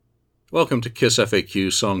Welcome to Kiss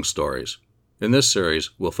FAQ Song Stories. In this series,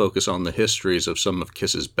 we'll focus on the histories of some of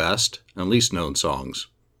Kiss's best and least known songs.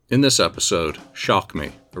 In this episode, Shock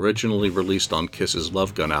Me, originally released on Kiss's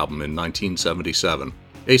Love Gun album in 1977.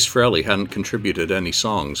 Ace Frehley hadn't contributed any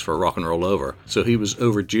songs for Rock and Roll Over, so he was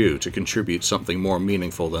overdue to contribute something more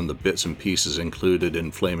meaningful than the bits and pieces included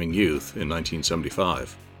in Flaming Youth in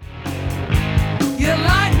 1975. Your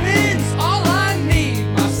lightning's all I need,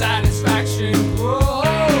 my satisfaction grows.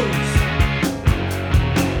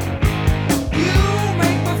 You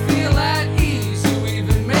make me feel at ease, you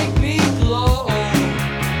even make me glow.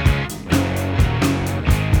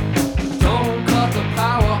 Don't cut the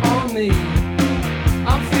power on me,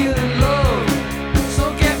 I'm feeling low,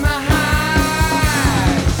 so get my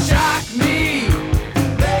high. Shock me,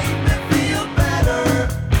 make me feel better.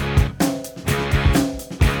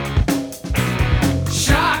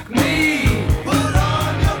 Shock me, put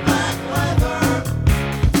on your black leather.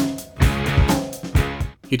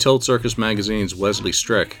 He told Circus Magazine's Wesley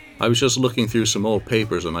Strick, "I was just looking through some old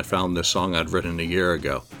papers and I found this song I'd written a year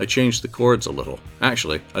ago. I changed the chords a little.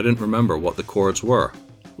 Actually, I didn't remember what the chords were."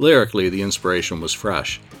 Lyrically, the inspiration was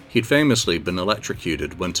fresh. He'd famously been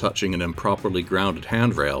electrocuted when touching an improperly grounded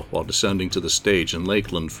handrail while descending to the stage in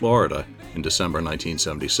Lakeland, Florida in December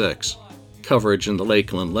 1976. Coverage in the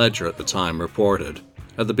Lakeland Ledger at the time reported,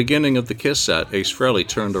 "At the beginning of the Kiss set, Ace Frehley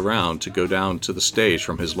turned around to go down to the stage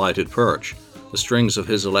from his lighted perch. The strings of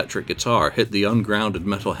his electric guitar hit the ungrounded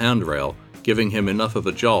metal handrail, giving him enough of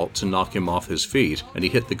a jolt to knock him off his feet, and he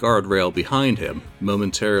hit the guardrail behind him,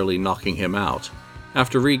 momentarily knocking him out.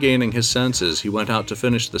 After regaining his senses, he went out to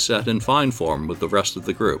finish the set in fine form with the rest of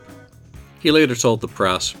the group." He later told the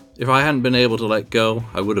press, "If I hadn't been able to let go,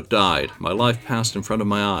 I would have died. My life passed in front of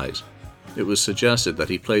my eyes." It was suggested that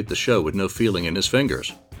he played the show with no feeling in his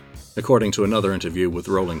fingers. According to another interview with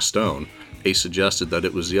Rolling Stone, Ace suggested that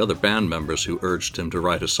it was the other band members who urged him to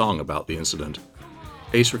write a song about the incident.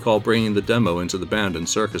 Ace recalled bringing the demo into the band in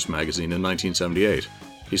Circus Magazine in 1978.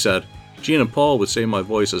 He said, "Gene and Paul would say my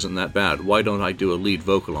voice isn't that bad, why don't I do a lead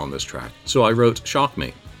vocal on this track? So I wrote Shock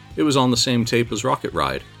Me. It was on the same tape as Rocket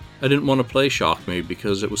Ride. I didn't want to play Shock Me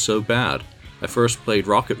because it was so bad. I first played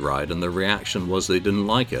Rocket Ride and the reaction was they didn't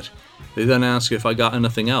like it. They then asked if I got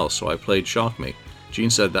anything else, so I played Shock Me. Gene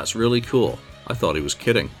said that's really cool. I thought he was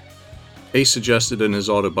kidding." Ace suggested in his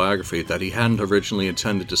autobiography that he hadn't originally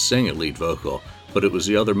intended to sing a lead vocal, but it was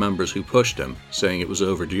the other members who pushed him, saying it was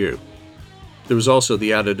overdue. There was also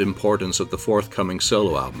the added importance of the forthcoming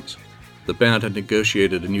solo albums. The band had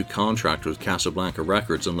negotiated a new contract with Casablanca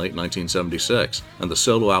Records in late 1976, and the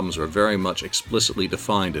solo albums were very much explicitly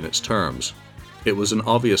defined in its terms. It was an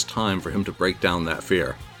obvious time for him to break down that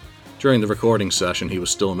fear. During the recording session, he was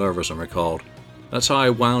still nervous and recalled, "That's how I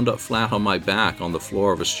wound up flat on my back on the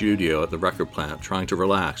floor of a studio at the record plant, trying to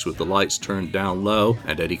relax with the lights turned down low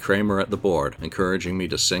and Eddie Kramer at the board, encouraging me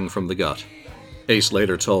to sing from the gut." Ace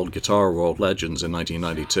later told Guitar World Legends in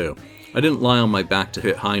 1992, "I didn't lie on my back to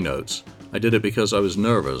hit high notes. I did it because I was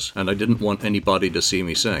nervous and I didn't want anybody to see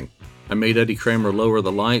me sing. I made Eddie Kramer lower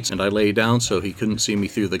the lights and I lay down so he couldn't see me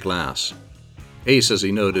through the glass." Ace, as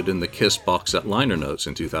he noted in the Kiss box set liner notes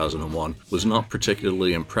in 2001, was not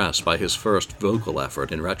particularly impressed by his first vocal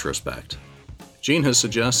effort in retrospect. Gene has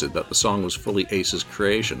suggested that the song was fully Ace's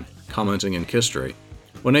creation, commenting in Kisstory,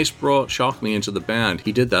 "When Ace brought Shock Me into the band,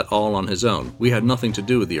 he did that all on his own. We had nothing to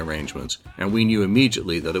do with the arrangements, and we knew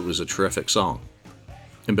immediately that it was a terrific song."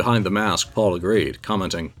 In Behind the Mask, Paul agreed,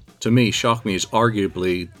 commenting, "To me, Shock Me is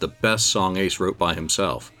arguably the best song Ace wrote by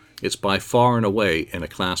himself. It's by far and away in a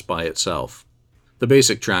class by itself." The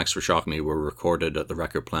basic tracks for Shock Me were recorded at the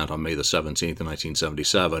record plant on May the 17th,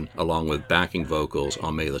 1977, along with backing vocals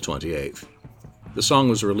on May the 28th. The song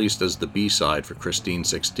was released as the B-side for Christine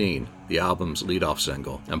 16, the album's lead-off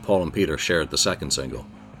single, and Paul and Peter shared the second single.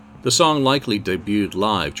 The song likely debuted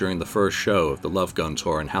live during the first show of the Love Gun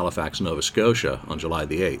tour in Halifax, Nova Scotia on July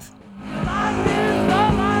the 8th.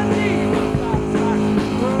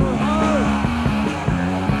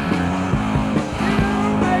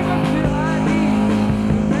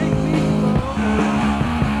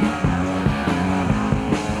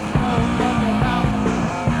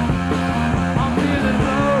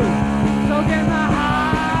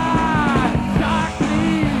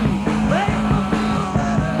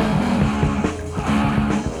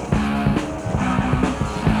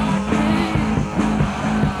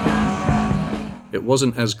 It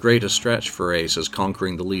wasn't as great a stretch for Ace as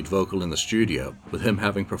conquering the lead vocal in the studio, with him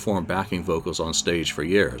having performed backing vocals on stage for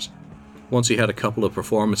years. Once he had a couple of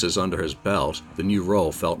performances under his belt, the new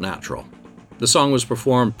role felt natural. The song was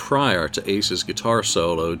performed prior to Ace's guitar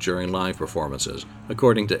solo during live performances.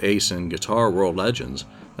 According to Ace in Guitar World Legends,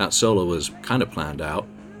 that solo was kind of planned out.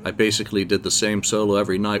 I basically did the same solo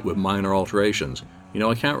every night with minor alterations.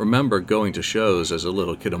 I can't remember going to shows as a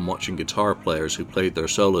little kid and watching guitar players who played their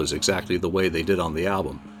solos exactly the way they did on the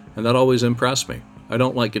album, and that always impressed me. I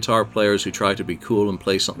don't like guitar players who try to be cool and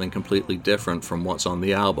play something completely different from what's on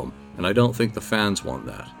the album, and I don't think the fans want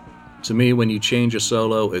that. To me, when you change a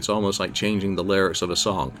solo, it's almost like changing the lyrics of a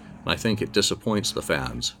song, and I think it disappoints the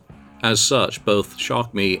fans. As such, both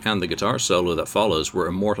Shock Me and the guitar solo that follows were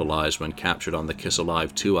immortalized when captured on the Kiss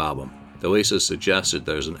Alive 2 album, though Ace has suggested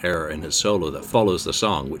there's an error in his solo that follows the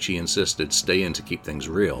song, which he insisted stay in to keep things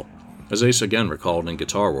real. As Ace again recalled in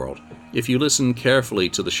Guitar World, "If you listen carefully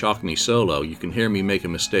to the Shock Me solo, you can hear me make a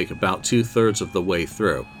mistake about 2/3 of the way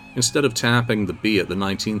through. Instead of tapping the B at the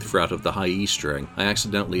 19th fret of the high E string, I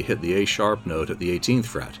accidentally hit the A sharp note at the 18th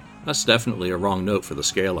fret. That's definitely a wrong note for the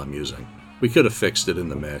scale I'm using. We could have fixed it in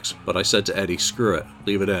the mix, but I said to Eddie, screw it,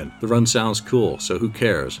 leave it in. The run sounds cool, so who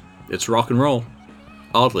cares? It's rock and roll."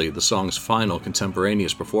 Oddly, the song's final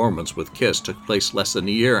contemporaneous performance with Kiss took place less than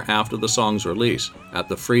a year after the song's release, at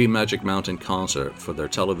the free Magic Mountain concert for their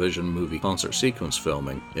television movie concert sequence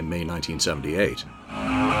filming in May 1978.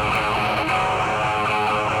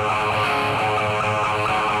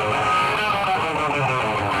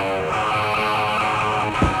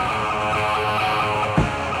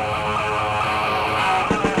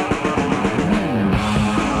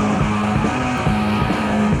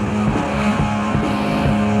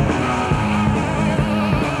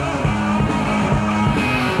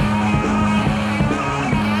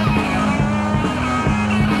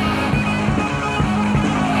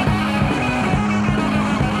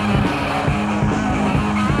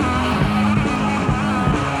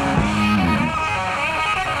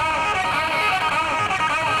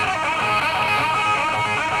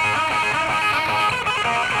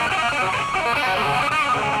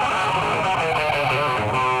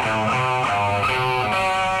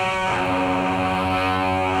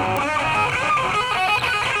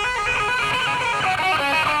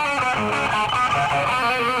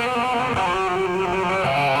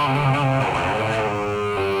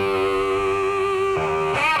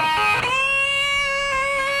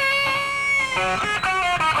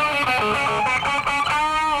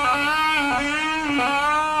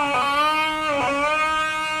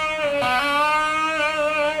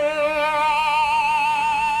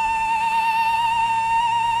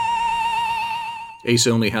 Ace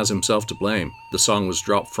only has himself to blame. The song was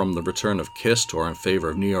dropped from the Return of Kiss tour in favor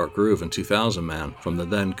of New York Groove and 2000 Man from the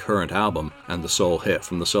then current album and the Soul Hit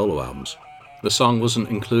from the solo albums. The song wasn't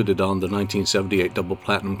included on the 1978 double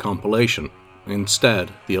platinum compilation.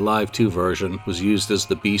 Instead, the Alive 2 version was used as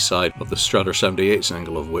the B-side of the Strutter 78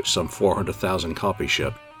 single, of which some 400,000 copies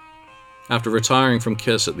shipped. After retiring from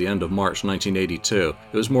Kiss at the end of March 1982,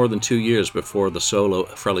 it was more than 2 years before the solo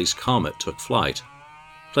Frehley's Comet took flight.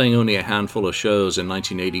 Playing only a handful of shows in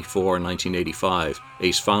 1984 and 1985,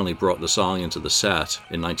 Ace finally brought the song into the set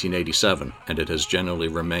in 1987, and it has generally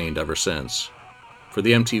remained ever since. For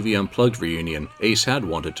the MTV Unplugged reunion, Ace had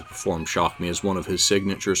wanted to perform Shock Me as one of his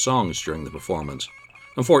signature songs during the performance.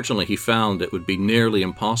 Unfortunately, he found it would be nearly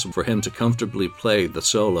impossible for him to comfortably play the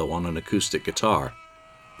solo on an acoustic guitar.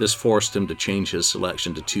 This forced him to change his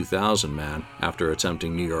selection to 2000 Man after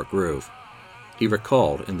attempting New York Groove. He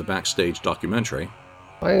recalled in the backstage documentary,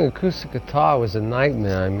 "Playing acoustic guitar was a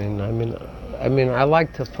nightmare. I mean, I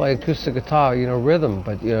like to play acoustic guitar, rhythm,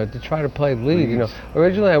 but to try to play lead,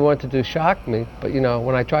 Originally I wanted to do Shock Me, but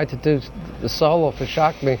when I tried to do the solo for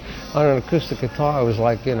Shock Me on an acoustic guitar, it was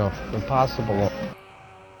like, impossible."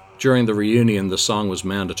 During the reunion, the song was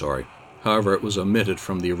mandatory. However, it was omitted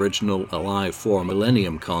from the original Alive 4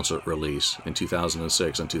 Millennium concert release in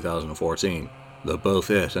 2006 and 2014, though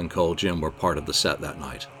both it and Cold Jim were part of the set that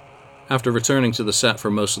night. After returning to the set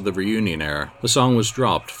for most of the reunion era, the song was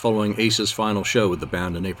dropped following Ace's final show with the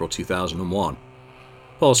band in April 2001.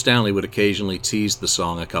 Paul Stanley would occasionally tease the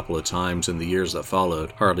song a couple of times in the years that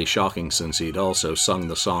followed, hardly shocking since he'd also sung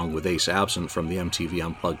the song with Ace absent from the MTV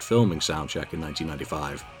Unplugged filming soundcheck in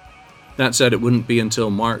 1995. That said, it wouldn't be until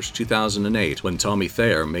March 2008 when Tommy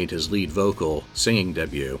Thayer made his lead vocal singing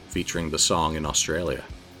debut featuring the song in Australia.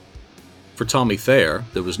 For Tommy Thayer,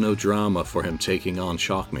 there was no drama for him taking on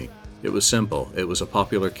Shock Me. It was simple. It was a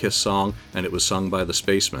popular Kiss song, and it was sung by the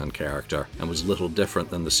Spaceman character, and was little different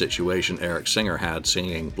than the situation Eric Singer had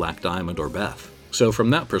singing Black Diamond or Beth. So from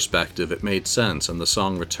that perspective, it made sense, and the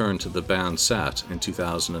song returned to the band's set in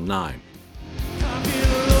 2009.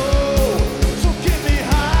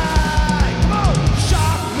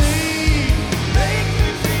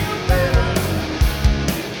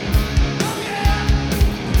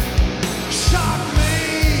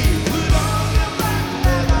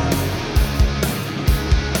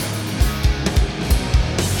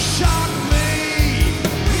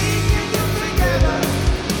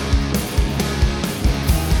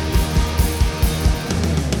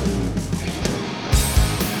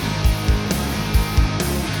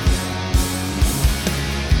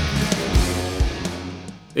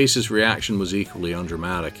 Ace's reaction was equally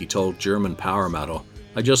undramatic. He told German Power Metal,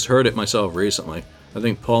 "I just heard it myself recently. I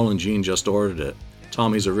think Paul and Gene just ordered it.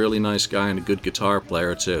 Tommy's a really nice guy and a good guitar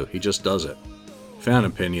player too. He just does it." Fan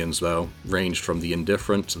opinions, though, ranged from the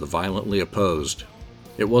indifferent to the violently opposed.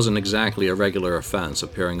 It wasn't exactly a regular offense,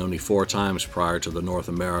 appearing only 4 times prior to the North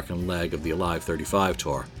American leg of the Alive 35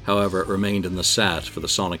 tour. However, it remained in the set for the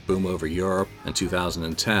Sonic Boom Over Europe and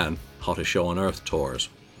 2010 Hottest Show on Earth tours.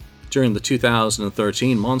 During the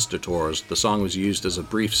 2013 Monster tours, the song was used as a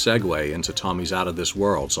brief segue into Tommy's Out of This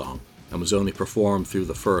World song, and was only performed through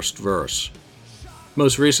the first verse.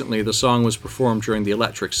 Most recently, the song was performed during the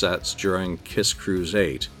Electric sets during Kiss Cruise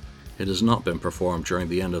 8. It has not been performed during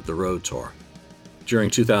the End of the Road tour. During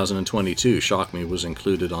 2022, Shock Me was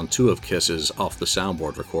included on 2 of Kiss's Off the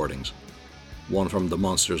Soundboard recordings. One from the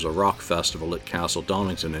Monsters of Rock festival at Castle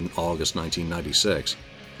Donington in August 1996,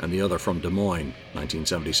 and the other from Des Moines,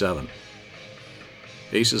 1977.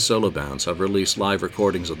 Ace's solo bands have released live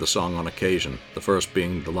recordings of the song on occasion, the first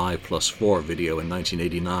being the Live Plus 4 video in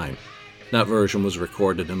 1989. That version was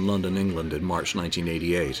recorded in London, England in March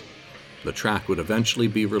 1988. The track would eventually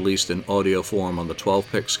be released in audio form on the 12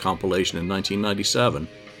 Picks compilation in 1997,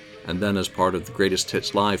 and then as part of the Greatest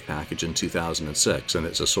Hits Live package in 2006 and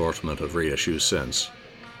its assortment of reissues since.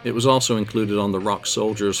 It was also included on the Rock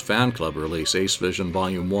Soldiers fan club release Ace Vision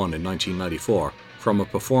Volume 1 in 1994 from a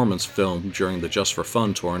performance filmed during the Just for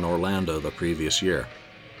Fun tour in Orlando the previous year.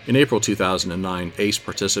 In April 2009, Ace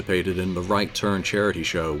participated in the Right Turn charity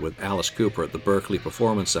show with Alice Cooper at the Berkeley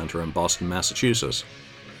Performance Center in Boston, Massachusetts.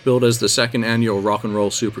 Billed as the second annual Rock and Roll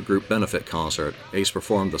Supergroup benefit concert, Ace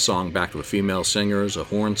performed the song backed with female singers, a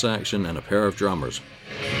horn section, and a pair of drummers.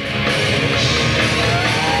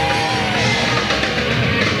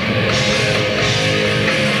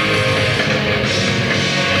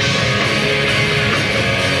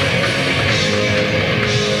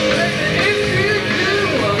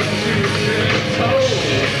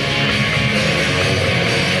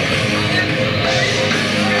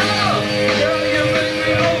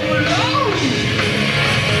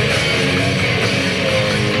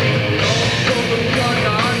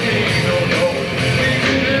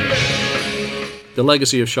 The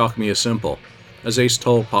legacy of Shock Me is simple. As Ace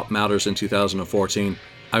told Pop Matters in 2014,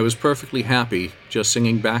 "I was perfectly happy just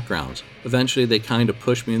singing backgrounds. Eventually they kind of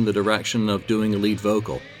pushed me in the direction of doing a lead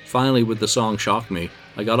vocal. Finally, with the song Shock Me,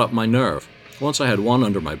 I got up my nerve. Once I had one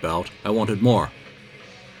under my belt, I wanted more."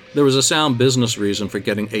 There was a sound business reason for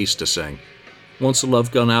getting Ace to sing. Once the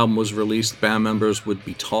Love Gun album was released, band members would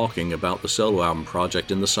be talking about the solo album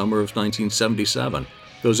project in the summer of 1977.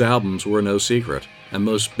 Those albums were no secret, and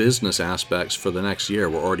most business aspects for the next year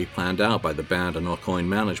were already planned out by the band and Aucoin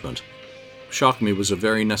management. Shock Me was a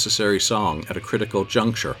very necessary song at a critical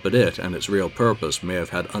juncture, but it and its real purpose may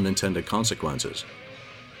have had unintended consequences.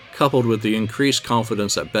 Coupled with the increased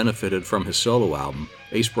confidence that benefited from his solo album,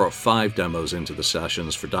 Ace brought 5 demos into the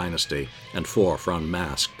sessions for Dynasty and 4 for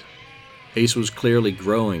Unmasked. Ace was clearly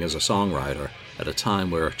growing as a songwriter at a time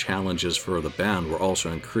where challenges for the band were also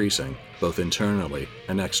increasing, both internally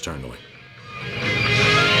and externally.